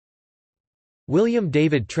William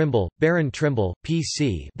David Trimble, Baron Trimble,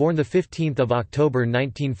 P.C., born 15 October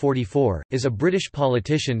 1944, is a British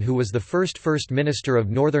politician who was the First Minister of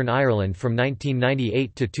Northern Ireland from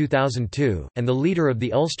 1998 to 2002, and the leader of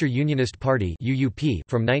the Ulster Unionist Party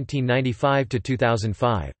from 1995 to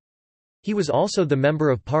 2005. He was also the Member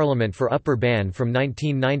of Parliament for Upper Bann from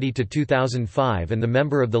 1990 to 2005 and the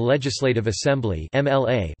Member of the Legislative Assembly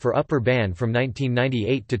for Upper Bann from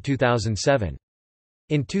 1998 to 2007.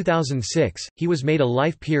 In 2006, he was made a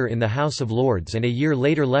life peer in the House of Lords and a year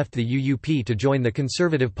later left the UUP to join the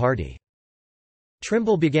Conservative Party.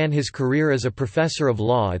 Trimble began his career as a professor of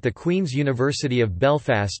law at the Queen's University of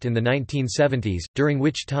Belfast in the 1970s, during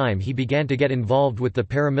which time he began to get involved with the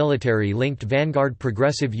paramilitary-linked Vanguard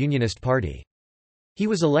Progressive Unionist Party. He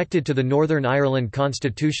was elected to the Northern Ireland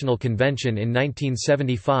Constitutional Convention in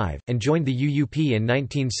 1975, and joined the UUP in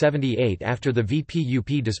 1978 after the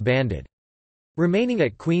VPUP disbanded. Remaining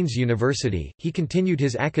at Queen's University, he continued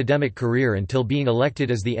his academic career until being elected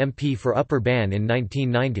as the MP for Upper Bann in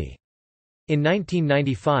 1990. In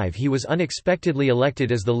 1995 he was unexpectedly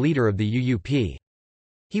elected as the leader of the UUP.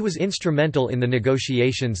 He was instrumental in the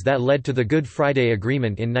negotiations that led to the Good Friday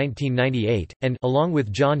Agreement in 1998, and along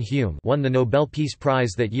with John Hume, won the Nobel Peace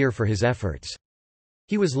Prize that year for his efforts.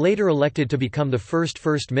 He was later elected to become the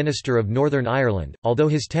First Minister of Northern Ireland, although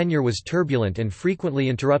his tenure was turbulent and frequently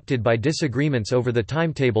interrupted by disagreements over the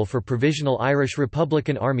timetable for Provisional Irish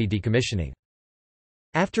Republican Army decommissioning.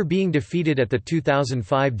 After being defeated at the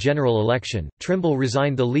 2005 general election, Trimble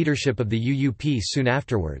resigned the leadership of the UUP soon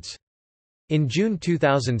afterwards. In June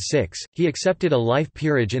 2006, he accepted a life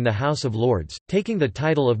peerage in the House of Lords, taking the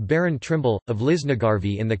title of Baron Trimble, of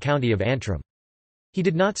Lisnagarvey in the county of Antrim. He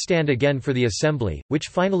did not stand again for the Assembly, which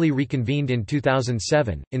finally reconvened in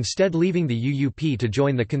 2007, instead leaving the UUP to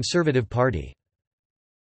join the Conservative Party.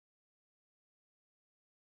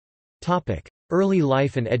 Early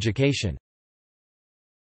life and education.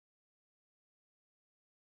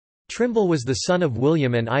 Trimble was the son of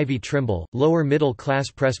William and Ivy Trimble, lower middle-class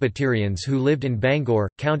Presbyterians who lived in Bangor,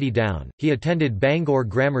 County Down. He attended Bangor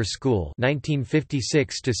Grammar School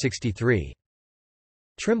 1956–63.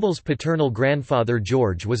 Trimble's paternal grandfather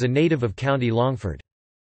George was a native of County Longford.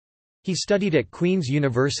 He studied at Queen's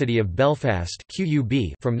University of Belfast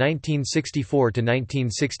 (QUB) from 1964 to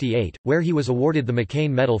 1968, where he was awarded the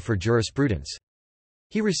McCain Medal for Jurisprudence.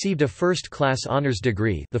 He received a first-class honours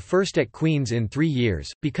degree, the first at Queen's in 3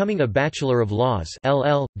 years, becoming a Bachelor of Laws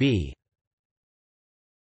 (LL.B.).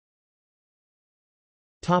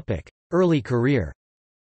 Early career.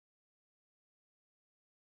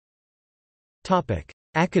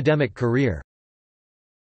 Academic career.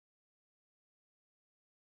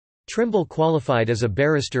 Trimble qualified as a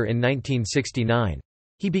barrister in 1969.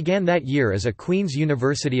 He began that year as a Queen's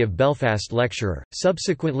University of Belfast lecturer,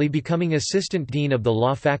 subsequently becoming Assistant Dean of the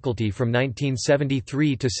Law Faculty from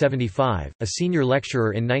 1973 to 75, a senior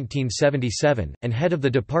lecturer in 1977, and head of the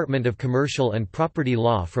Department of Commercial and Property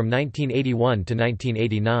Law from 1981 to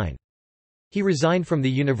 1989. He resigned from the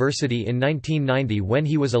university in 1990 when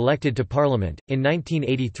he was elected to Parliament. In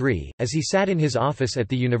 1983, as he sat in his office at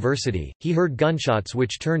the university, he heard gunshots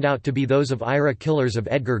which turned out to be those of IRA killers of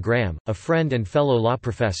Edgar Graham, a friend and fellow law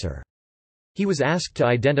professor. He was asked to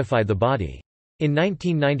identify the body. In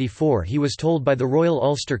 1994 he was told by the Royal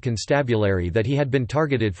Ulster Constabulary that he had been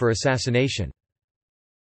targeted for assassination.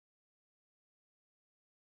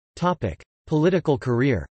 Political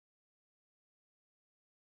career.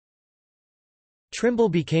 Trimble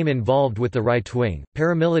became involved with the right-wing,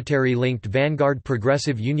 paramilitary-linked Vanguard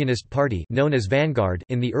Progressive Unionist Party known as Vanguard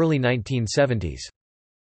in the early 1970s.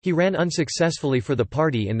 He ran unsuccessfully for the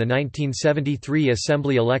party in the 1973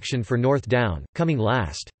 Assembly election for North Down, coming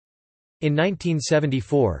last. In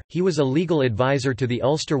 1974, he was a legal advisor to the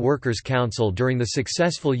Ulster Workers' Council during the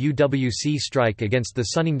successful UWC strike against the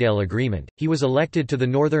Sunningdale Agreement. He was elected to the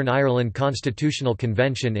Northern Ireland Constitutional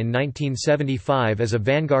Convention in 1975 as a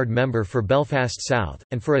Vanguard member for Belfast South,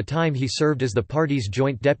 and for a time he served as the party's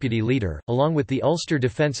joint deputy leader, along with the Ulster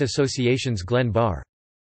Defence Association's Glenn Barr.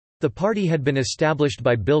 The party had been established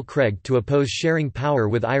by Bill Craig to oppose sharing power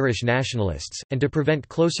with Irish nationalists, and to prevent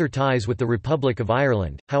closer ties with the Republic of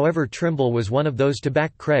Ireland. However, Trimble was one of those to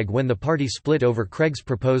back Craig when the party split over Craig's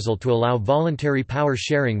proposal to allow voluntary power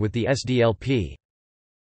sharing with the SDLP.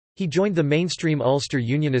 He joined the mainstream Ulster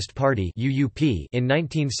Unionist Party (UUP) in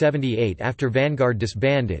 1978 after Vanguard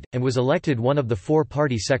disbanded, and was elected one of the 4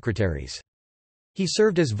 party secretaries. He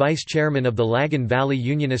served as vice-chairman of the Lagan Valley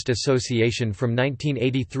Unionist Association from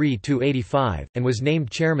 1983 to 85, and was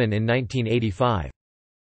named chairman in 1985.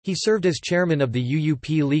 He served as chairman of the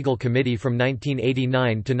UUP Legal Committee from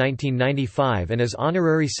 1989 to 1995 and as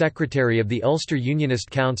honorary secretary of the Ulster Unionist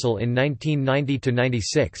Council in 1990 to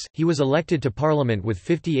 96. He was elected to Parliament with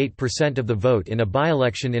 58% of the vote in a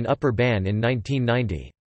by-election in Upper Bann in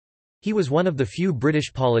 1990. He was one of the few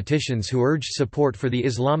British politicians who urged support for the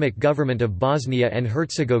Islamic government of Bosnia and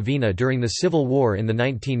Herzegovina during the civil war in the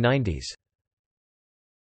 1990s.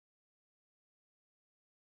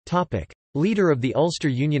 Topic: Leader of the Ulster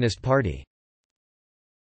Unionist Party.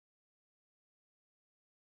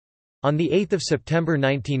 On 8 September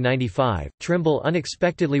 1995, Trimble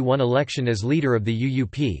unexpectedly won election as leader of the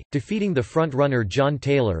UUP, defeating the front-runner John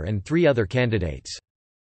Taylor and 3 other candidates.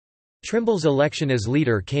 Trimble's election as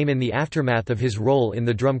leader came in the aftermath of his role in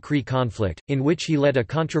the Drum Cree conflict, in which he led a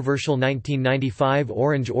controversial 1995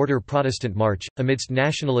 Orange Order Protestant march, amidst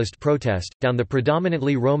nationalist protest, down the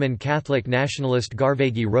predominantly Roman Catholic nationalist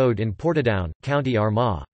Garvaghy Road in Portadown, County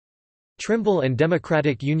Armagh. Trimble and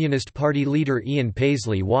Democratic Unionist Party leader Ian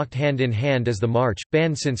Paisley walked hand in hand as the march,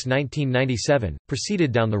 banned since 1997,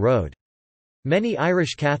 proceeded down the road. Many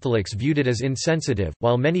Irish Catholics viewed it as insensitive,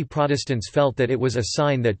 while many Protestants felt that it was a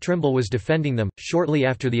sign that Trimble was defending them. Shortly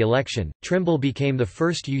after the election, Trimble became the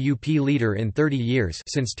first UUP leader in 30 years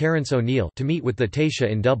since Terence O'Neill to meet with the Taoiseach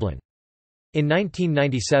in Dublin. In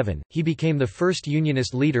 1997, he became the first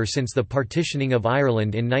Unionist leader since the partitioning of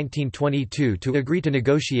Ireland in 1922 to agree to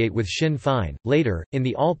negotiate with Sinn Féin. Later, in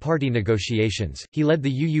the all-party negotiations, he led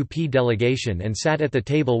the UUP delegation and sat at the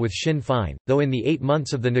table with Sinn Féin, though in the 8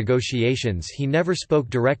 months of the negotiations he never spoke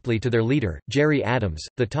directly to their leader, Gerry Adams.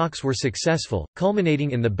 The talks were successful,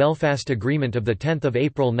 culminating in the Belfast Agreement of 10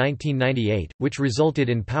 April 1998, which resulted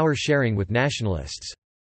in power sharing with nationalists.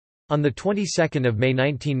 On the 22nd of May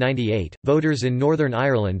 1998, voters in Northern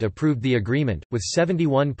Ireland approved the agreement, with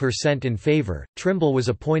 71% in favour. Trimble was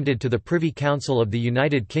appointed to the Privy Council of the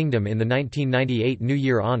United Kingdom in the 1998 New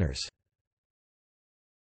Year Honours.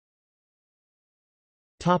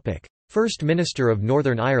 Topic: First Minister of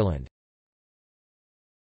Northern Ireland.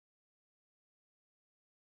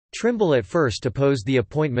 Trimble at first opposed the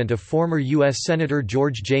appointment of former U.S. Senator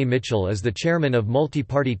George J. Mitchell as the chairman of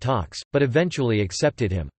multi-party talks, but eventually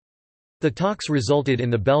accepted him. The talks resulted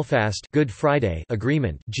in the Belfast Good Friday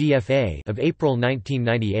Agreement (GFA) of April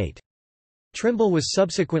 1998. Trimble was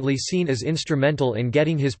subsequently seen as instrumental in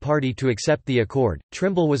getting his party to accept the accord.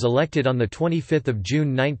 Trimble was elected on the 25th of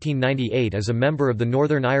June 1998 as a member of the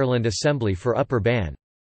Northern Ireland Assembly for Upper Bann.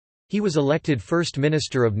 He was elected First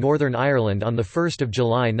Minister of Northern Ireland on the 1st of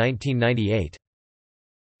July 1998.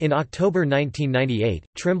 In October 1998,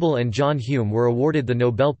 Trimble and John Hume were awarded the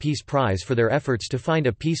Nobel Peace Prize for their efforts to find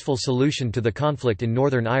a peaceful solution to the conflict in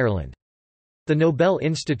Northern Ireland. The Nobel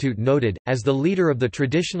Institute noted, as the leader of the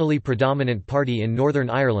traditionally predominant party in Northern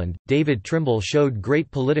Ireland, David Trimble showed great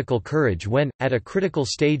political courage when, at a critical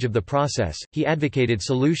stage of the process, he advocated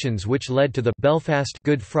solutions which led to the Belfast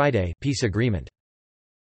Good Friday peace agreement.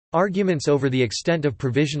 Arguments over the extent of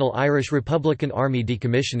Provisional Irish Republican Army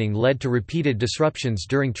decommissioning led to repeated disruptions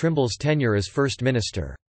during Trimble's tenure as First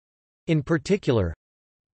Minister. In particular,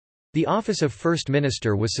 the office of First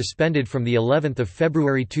Minister was suspended from the 11th of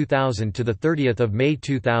February 2000 to the 30th of May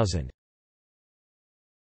 2000.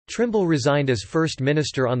 Trimble resigned as First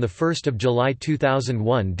Minister on 1 July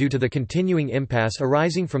 2001 due to the continuing impasse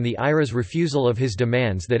arising from the IRA's refusal of his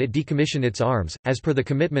demands that it decommission its arms, as per the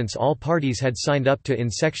commitments all parties had signed up to in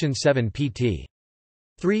Section 7 pt.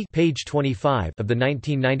 3 page 25 of the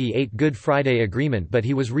 1998 Good Friday Agreement, but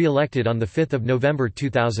he was re-elected on 5 November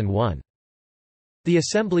 2001. The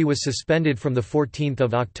Assembly was suspended from 14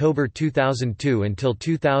 October 2002 until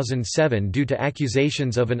 2007 due to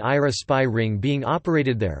accusations of an IRA spy ring being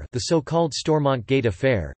operated there, the so-called Stormont Gate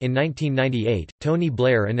affair. In 1998, Tony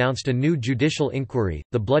Blair announced a new judicial inquiry,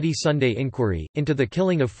 the Bloody Sunday Inquiry, into the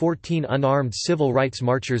killing of 14 unarmed civil rights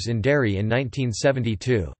marchers in Derry in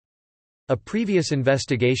 1972. A previous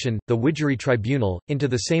investigation, the Widgery Tribunal, into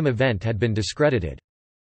the same event had been discredited.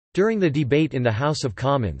 During the debate in the House of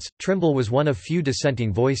Commons, Trimble was one of few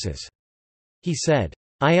dissenting voices. He said,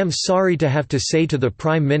 "I am sorry to have to say to the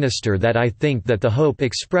Prime Minister that I think that the hope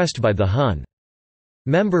expressed by the Hun.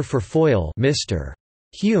 Member for Foyle Mr.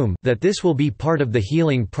 Hume that this will be part of the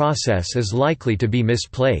healing process is likely to be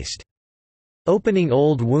misplaced. Opening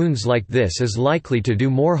old wounds like this is likely to do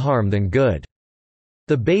more harm than good.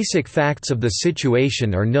 The basic facts of the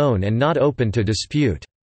situation are known and not open to dispute."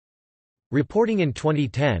 Reporting in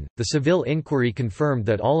 2010, the Seville inquiry confirmed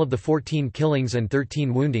that all of the 14 killings and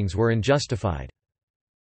 13 woundings were unjustified.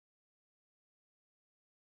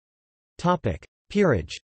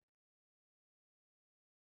 Peerage.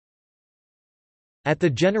 At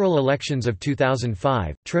the general elections of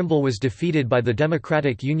 2005, Trimble was defeated by the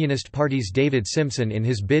Democratic Unionist Party's David Simpson in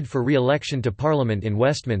his bid for re-election to Parliament in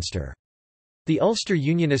Westminster. The Ulster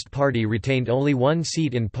Unionist Party retained only one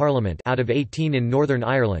seat in Parliament out of 18 in Northern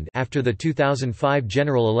Ireland after the 2005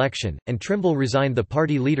 general election, and Trimble resigned the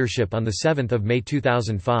party leadership on 7 May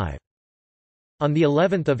 2005. On the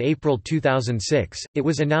 11th of April 2006, it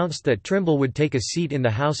was announced that Trimble would take a seat in the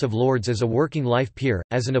House of Lords as a working life peer,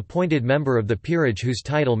 as an appointed member of the peerage whose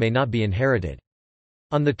title may not be inherited.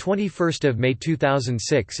 On 21 May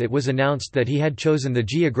 2006 it was announced that he had chosen the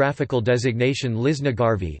geographical designation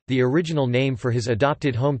Lisnagarvey, the original name for his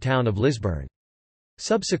adopted hometown of Lisburn.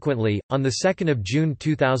 Subsequently, on 2 June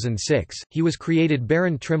 2006, he was created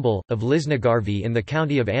Baron Trimble, of Lisnagarvey in the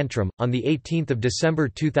county of Antrim. On 18 December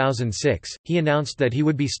 2006, he announced that he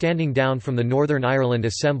would be standing down from the Northern Ireland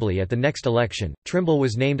Assembly at the next election. Trimble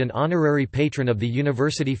was named an honorary patron of the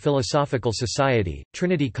University Philosophical Society,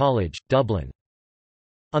 Trinity College, Dublin.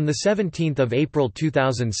 On 17 April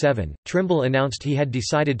 2007, Trimble announced he had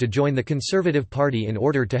decided to join the Conservative Party in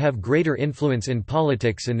order to have greater influence in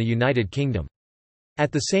politics in the United Kingdom.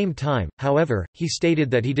 At the same time, however, he stated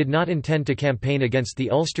that he did not intend to campaign against the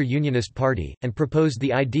Ulster Unionist Party, and proposed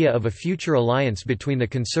the idea of a future alliance between the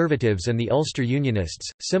Conservatives and the Ulster Unionists,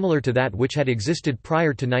 similar to that which had existed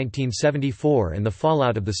prior to 1974 and the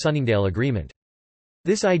fallout of the Sunningdale Agreement.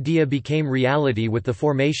 This idea became reality with the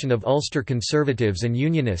formation of Ulster Conservatives and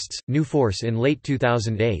Unionists, New Force in late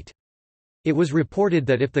 2008. It was reported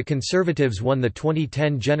that if the Conservatives won the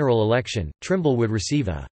 2010 general election, Trimble would receive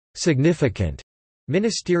a significant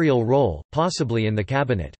ministerial role, possibly in the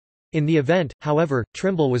cabinet. In the event, however,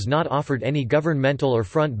 Trimble was not offered any governmental or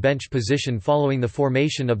front bench position following the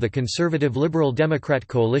formation of the Conservative Liberal Democrat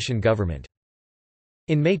coalition government.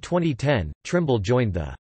 In May 2010, Trimble joined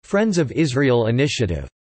the Friends of Israel Initiative,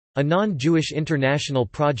 a non-Jewish international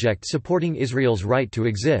project supporting Israel's right to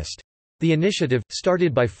exist. The initiative,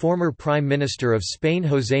 started by former Prime Minister of Spain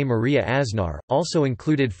José María Aznar, also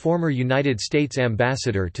included former United States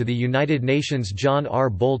Ambassador to the United Nations John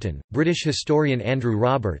R. Bolton, British historian Andrew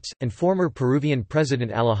Roberts, and former Peruvian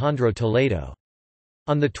President Alejandro Toledo.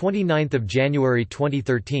 On 29 January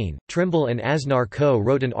 2013, Trimble and Aznar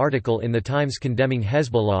co-wrote an article in The Times condemning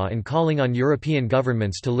Hezbollah and calling on European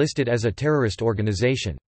governments to list it as a terrorist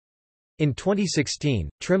organization. In 2016,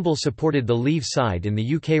 Trimble supported the Leave side in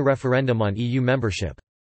the UK referendum on EU membership.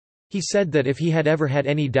 He said that if he had ever had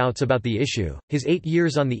any doubts about the issue, his 8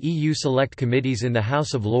 years on the EU select committees in the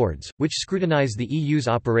House of Lords, which scrutinise the EU's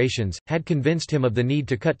operations, had convinced him of the need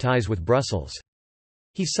to cut ties with Brussels.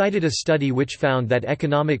 He cited a study which found that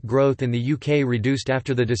economic growth in the UK reduced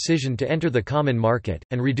after the decision to enter the common market,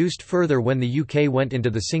 and reduced further when the UK went into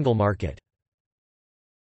the single market.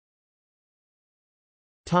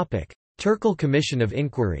 Turkle Commission of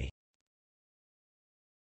Inquiry.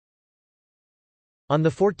 On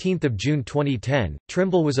 14 June 2010,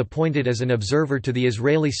 Trimble was appointed as an observer to the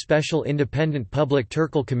Israeli Special Independent Public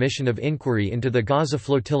Turkle Commission of Inquiry into the Gaza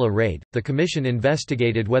flotilla raid. The commission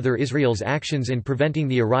investigated whether Israel's actions in preventing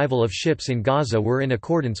the arrival of ships in Gaza were in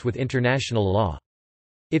accordance with international law.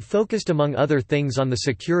 It focused among other things on the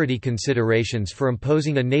security considerations for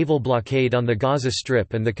imposing a naval blockade on the Gaza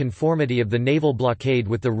Strip and the conformity of the naval blockade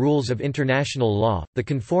with the rules of international law, the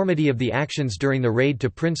conformity of the actions during the raid to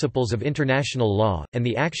principles of international law, and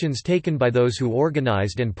the actions taken by those who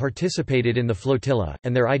organized and participated in the flotilla,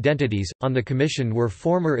 and their identities. On the commission were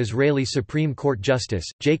former Israeli Supreme Court Justice,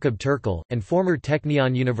 Jacob Turkle, and former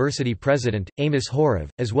Technion University President, Amos Horov,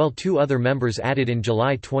 as well. 2 other members added in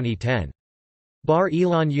July 2010. Bar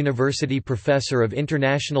Ilan University professor of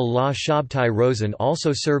international law Shabtai Rosen also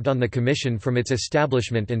served on the commission from its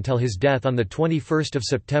establishment until his death on 21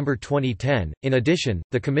 September 2010. In addition,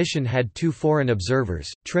 the commission had 2 foreign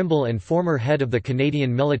observers, Trimble and former head of the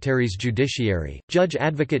Canadian military's judiciary, Judge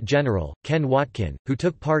Advocate General, Ken Watkin, who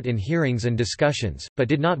took part in hearings and discussions, but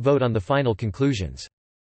did not vote on the final conclusions.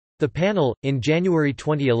 The panel, in January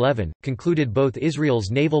 2011, concluded both Israel's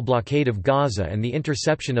naval blockade of Gaza and the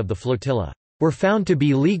interception of the flotilla were found to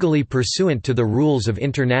be legally pursuant to the rules of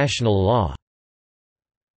international law.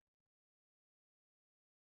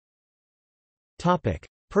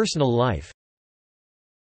 Personal life.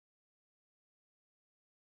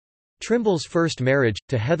 Trimble's first marriage,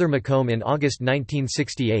 to Heather Macomb in August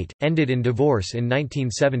 1968, ended in divorce in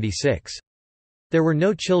 1976. There were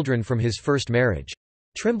no children from his first marriage.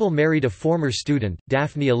 Trimble married a former student,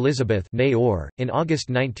 Daphne Elizabeth Naor, in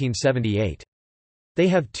August 1978. They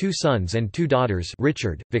have 2 sons and 2 daughters,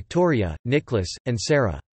 Richard, Victoria, Nicholas, and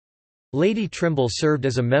Sarah. Lady Trimble served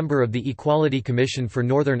as a member of the Equality Commission for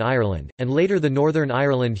Northern Ireland, and later the Northern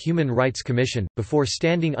Ireland Human Rights Commission, before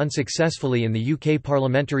standing unsuccessfully in the UK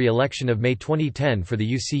parliamentary election of May 2010 for the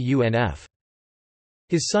UCUNF.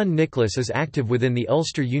 His son Nicholas is active within the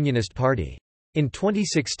Ulster Unionist Party. In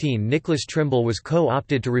 2016, Nicholas Trimble was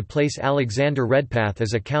co-opted to replace Alexander Redpath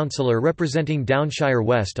as a councillor representing Downshire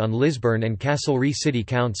West on Lisburn and Castlereagh City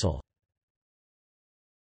Council.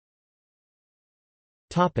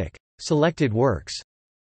 Selected works.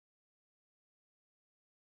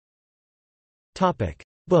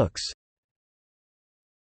 Books.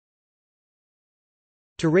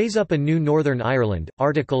 To Raise Up a New Northern Ireland,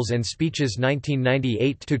 Articles and Speeches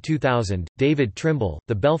 1998–2000, David Trimble,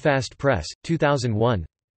 The Belfast Press, 2001.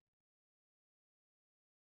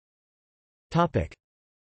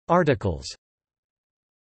 Articles.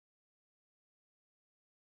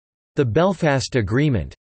 The Belfast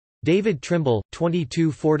Agreement. David Trimble,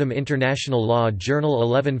 22 Fordham International Law Journal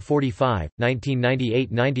 1145,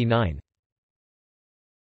 1998–99.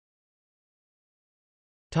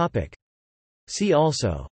 See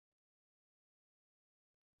also: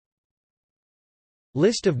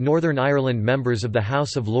 List of Northern Ireland members of the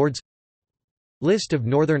House of Lords, List of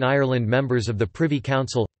Northern Ireland members of the Privy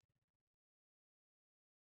Council.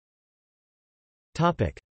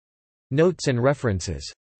 Notes and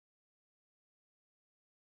references.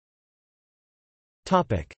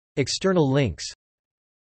 External links.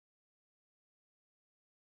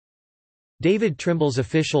 David Trimble's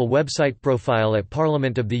official website profile at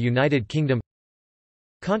Parliament of the United Kingdom.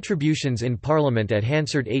 Contributions in Parliament at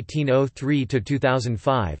Hansard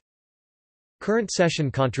 1803–2005. Current session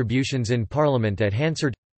contributions in Parliament at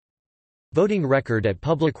Hansard. Voting record at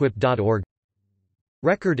publicwhip.org.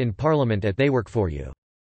 Record in Parliament at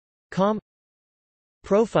theyworkforyou.com.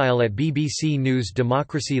 Profile at BBC News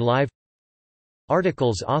Democracy Live.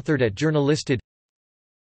 Articles authored at Journalisted.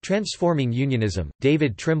 Transforming Unionism,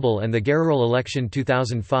 David Trimble and the Garrerell Election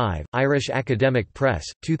 2005, Irish Academic Press,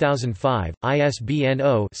 2005, ISBN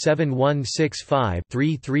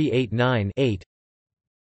 0-7165-3389-8.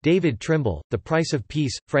 David Trimble, The Price of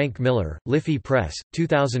Peace, Frank Miller, Liffey Press,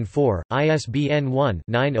 2004, ISBN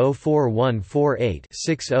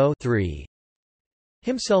 1-904148-60-3.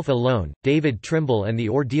 Himself Alone, David Trimble and the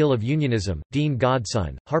Ordeal of Unionism, Dean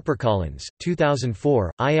Godson, HarperCollins,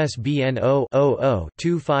 2004, ISBN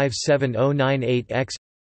 0-00-257098-X.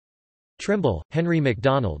 Trimble, Henry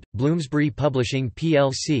MacDonald, Bloomsbury Publishing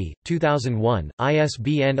plc, 2001,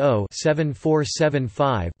 ISBN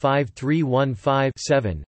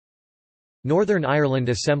 0-7475-5315-7. Northern Ireland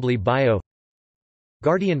Assembly Bio.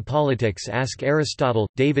 Guardian Politics Ask Aristotle,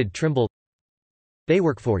 David Trimble. They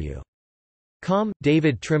Work For You.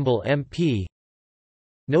 David Trimble MP.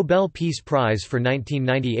 Nobel Peace Prize for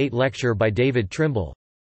 1998 lecture by David Trimble.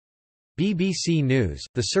 BBC News,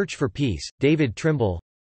 The Search for Peace, David Trimble.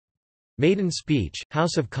 Maiden Speech,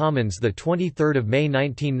 House of Commons 23 May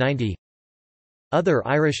 1990. Other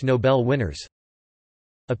Irish Nobel winners.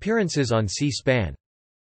 Appearances on C-SPAN.